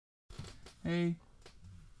Hey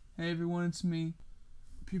everyone, it's me.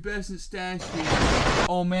 Pubescent Stash here.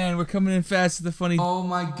 Oh man, we're coming in fast to the funny. Oh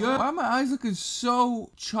my god. Why are my eyes looking so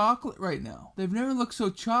chocolate right now? They've never looked so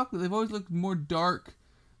chocolate. They've always looked more dark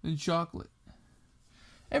than chocolate.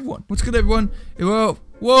 Everyone, what's good everyone?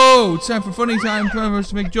 Whoa, it's time for funny time. Time for us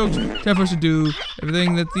to make jokes. Time for us to do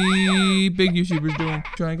everything that the big YouTubers do.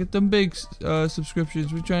 Trying to get them big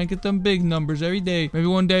subscriptions. We're trying to get them big numbers every day. Maybe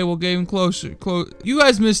one day we'll get even closer. You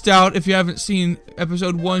guys missed out if you haven't seen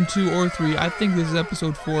episode 1, 2, or 3. I think this is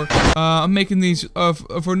episode 4. I'm making these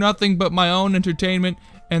for nothing but my own entertainment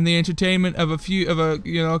and the entertainment of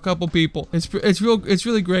a couple people. It's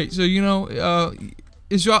really great. So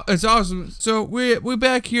it's awesome. So we're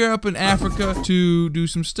back here up in Africa to do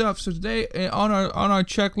some stuff. So today on our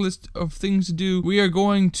checklist of things to do, we're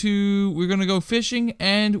gonna go fishing,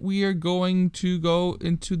 and we are going to go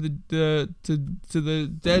into the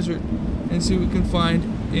desert and see what we can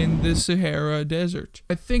find in the Sahara Desert.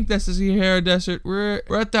 I think that's the Sahara Desert. We're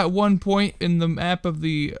at that one point in the map of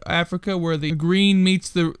the Africa where the green meets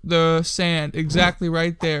the sand, exactly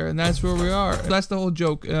right there, and that's where we are. That's the whole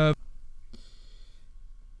joke.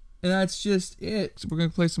 And that's just it. So we're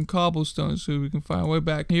gonna play some cobblestones so we can find our way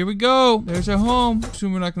back. Here we go. There's our home.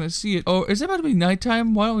 Assume we're not gonna see it. Oh, is it about to be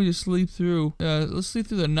nighttime? Why don't we just sleep through? Let's sleep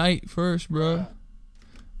through the night first, bruh.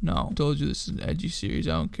 No, I told you this is an edgy series.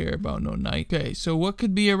 I don't care about no night. Okay, so what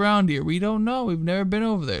could be around here? We don't know. We've never been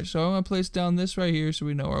over there. So I'm gonna place down this right here so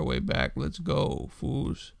we know our way back. Let's go,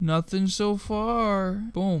 fools. Nothing so far.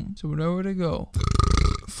 Boom. So we know where to go.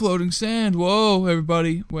 Floating sand. Whoa,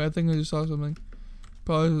 everybody. Wait, I think I just saw something.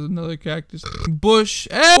 Probably another cactus bush.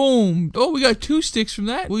 And boom! Oh, we got 2 sticks from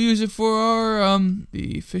that. We'll use it for our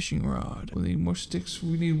the fishing rod. We need more sticks.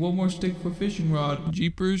 We need 1 more stick for fishing rod.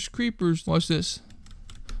 Jeepers creepers. Watch this.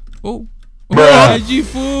 Oh, edgy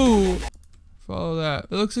fool. Follow that.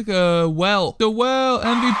 It looks like a well. The well.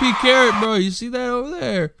 MVP carrot, bro. You see that over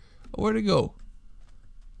there? Oh, where'd it go?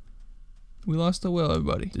 We lost the well,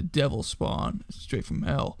 everybody. The devil spawn. Straight from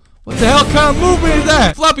hell. What the hell kind of movement is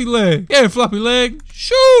that? Floppy leg. Yeah, floppy leg.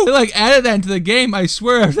 Shoo! They like added that into the game. I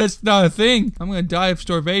swear that's not a thing. I'm gonna die of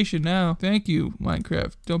starvation now. Thank you,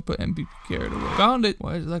 Minecraft. Don't put MVP carrot away. Found it.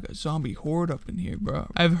 Why is it like a zombie horde up in here,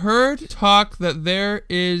 bro? I've heard talk that there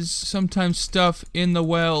is sometimes stuff in the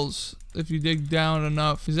wells if you dig down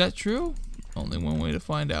enough. Is that true? Only one way to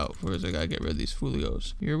find out. First, I gotta get rid of these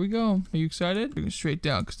folios. Here we go. Are you excited? We're going straight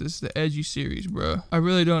down because this is the edgy series, bro. I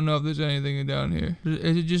really don't know if there's anything down here.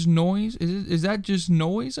 Is it just noise? Is that just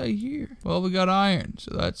noise I hear? Well, we got iron,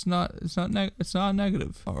 so that's not. It's not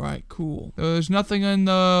negative. All right, cool. There's nothing in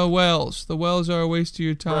the wells. The wells are a waste of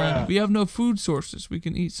your time. We have no food sources. We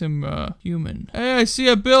can eat some human. Hey, I see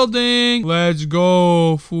a building. Let's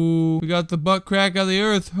go, fool. We got the butt crack of the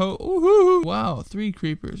earth. Oh, wow, 3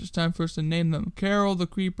 creepers. It's time for us to name them. Carol the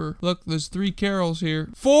creeper. Look, there's 3 Carols here.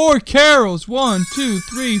 4 Carols. 1, 2,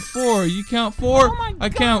 3, 4. You count 4? Oh my God. I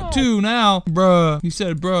count 2 now. Bruh. He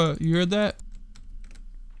said bruh. You heard that?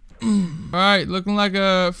 Alright, looking like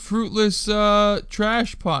a fruitless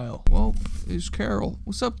trash pile. Well, there's Carol.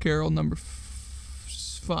 What's up, Carol? Number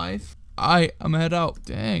 5. I'm head out.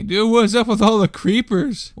 Dang, dude, what's up with all the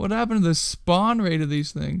creepers? What happened to the spawn rate of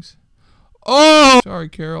these things? Oh! Sorry,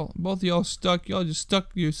 Carol. Both of y'all stuck. Y'all just stuck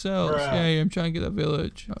yourselves. Yeah, I'm trying to get a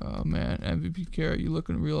village. Oh, man. MVP Carrot, you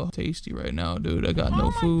looking real tasty right now, dude. I got no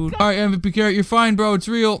food. Alright, MVP Carrot, you're fine, bro. It's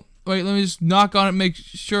real. Wait, let me just knock on it and make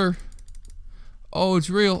sure. Oh, it's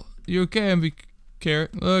real. You okay, MVP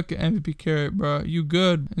Carrot? Look, MVP Carrot, bro. You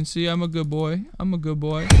good. And see, I'm a good boy. I'm a good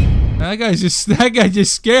boy. That guy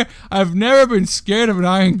just scared. I've never been scared of an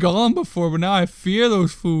iron golem before, but now I fear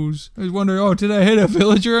those fools. I was wondering, oh, did I hit a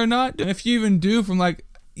villager or not? And if you even do, from like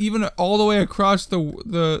even all the way across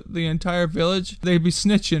the entire village, they'd be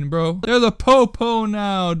snitching, bro. They're the po-po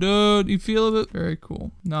now, dude. You feel it? Very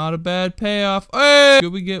cool. Not a bad payoff. Hey!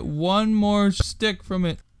 Could we get 1 more stick from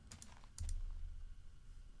it?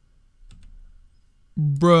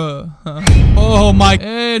 Bruh. Oh my.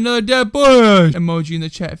 Hey, another dead bush. Emoji in the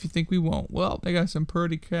chat if you think we won't. Well, they got some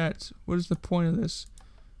pretty cats. What is the point of this?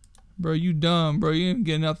 Bro, you dumb, bro. You didn't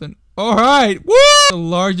get nothing. Alright. Woo! The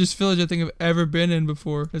largest village I think I've ever been in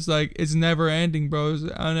before. It's like, it's never ending, bro. It's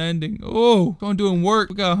unending. Oh, going doing work.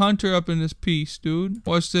 We got a hunter up in this piece, dude.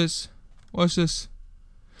 Watch this. Watch this.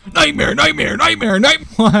 Nightmare, nightmare, nightmare,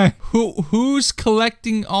 nightmare. Who's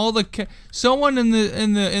collecting all the someone in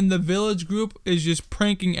the village group is just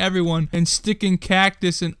pranking everyone and sticking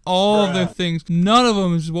cactus in all of their things. None of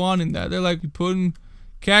them is wanting that. They're like, you putting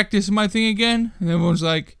cactus in my thing again? And everyone's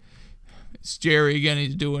like, It's Jerry again.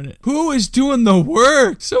 He's doing it. Who is doing the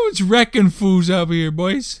work? So it's wrecking fools out here,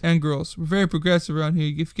 boys and girls. We're very progressive around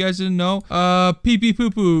here. If you guys didn't know, pee-pee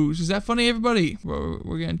poo-poos. Is that funny, everybody?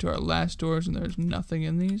 We're getting to our last doors, and there's nothing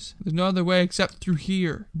in these. There's no other way except through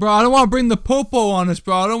here. Bro, I don't want to bring the popo on us,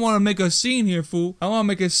 bro. I don't want to make a scene here, fool. I want to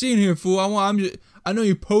make a scene here, fool. I know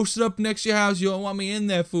you posted up next to your house. You don't want me in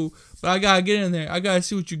there, fool. But I gotta get in there. I gotta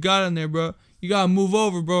see what you got in there, bro. You gotta move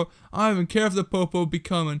over, bro. I don't even care if the popo be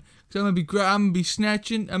coming. Cause I'm gonna be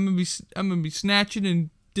snatching. I'm gonna be snatching and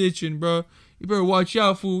ditching, bro. You better watch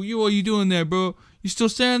out, fool. What you doing there, bro? You still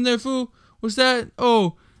standing there, fool? What's that?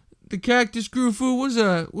 Oh, the cactus grew, fool. What's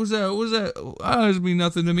that? That doesn't mean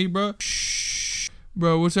nothing to me, bro. Shh.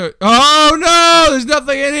 Bro, what's that? Oh no! There's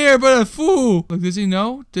nothing in here but a fool! Look, does he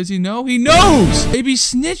know? Does he know? He knows! They be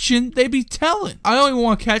snitching, they be telling. I don't even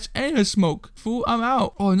want to catch any of the smoke. Fool, I'm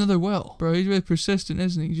out. Oh, another well. Bro, he's really persistent,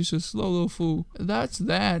 isn't he? He's just a slow little fool. That's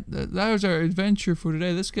that. That was our adventure for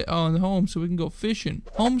today. Let's get on home so we can go fishing.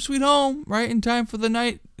 Home sweet home, right in time for the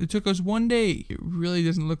night. It took us 1 day. It really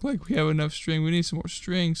doesn't look like we have enough string. We need some more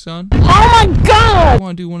string, son. Oh my god! I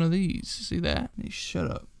want to do one of these. See that? Hey, shut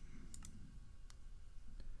up.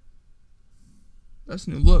 That's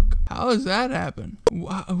a new look. How does that happen?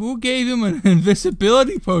 Who gave him an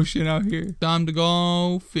invisibility potion out here? Time to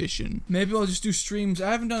go fishing. Maybe I'll just do streams.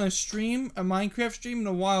 I haven't done a Minecraft stream in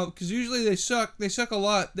a while, because usually they suck. They suck a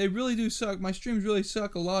lot. They really do suck. My streams really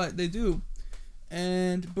suck a lot. They do.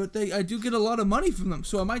 But I do get a lot of money from them,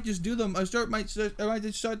 so I might just do them. I might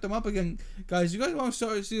just start them up again, guys. You guys want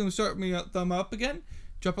to see them start them up again?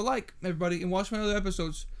 Drop a like, everybody, and watch my other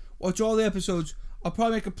episodes. Watch all the episodes. I'll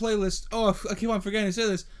probably make a playlist. Oh, I keep on forgetting to say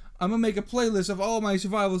this. I'm gonna make a playlist of all my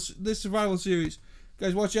survival series.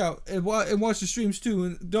 Guys, watch out and watch the streams too,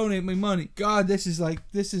 and donate me money. God, this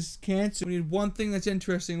is cancer. We need one thing that's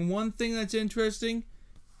interesting. One thing that's interesting,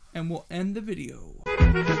 and we'll end the video.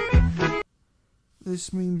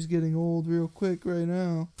 This meme's getting old real quick right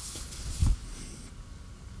now.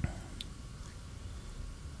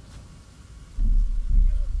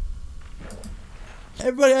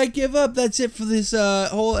 Everybody, I give up. That's it for this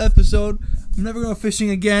whole episode. I'm never going fishing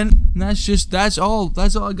again. And that's all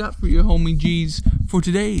I got for you, homie G's, for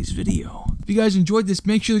today's video. If you guys enjoyed this,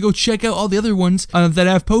 make sure to go check out all the other ones that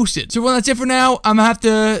I've posted. So, well, that's it for now. I'm gonna have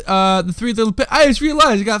to the 3 little. I just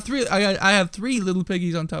realized I have 3 little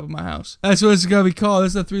piggies on top of my house. That's what it's gonna be called.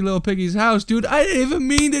 It's the 3 little piggies house, dude. I didn't even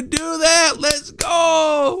mean to do that. Let's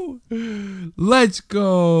go. Let's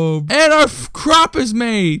go. And our crop is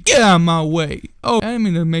made. Get out of my way. Oh, I didn't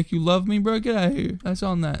mean to make you love me, bro. Get out of here. That's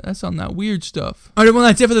on that weird stuff. Alright, well,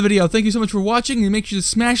 that's it for the video. Thank you so much for watching, and make sure to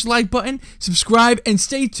smash the like button, subscribe, and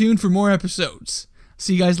stay tuned for more episodes.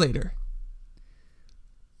 See you guys later.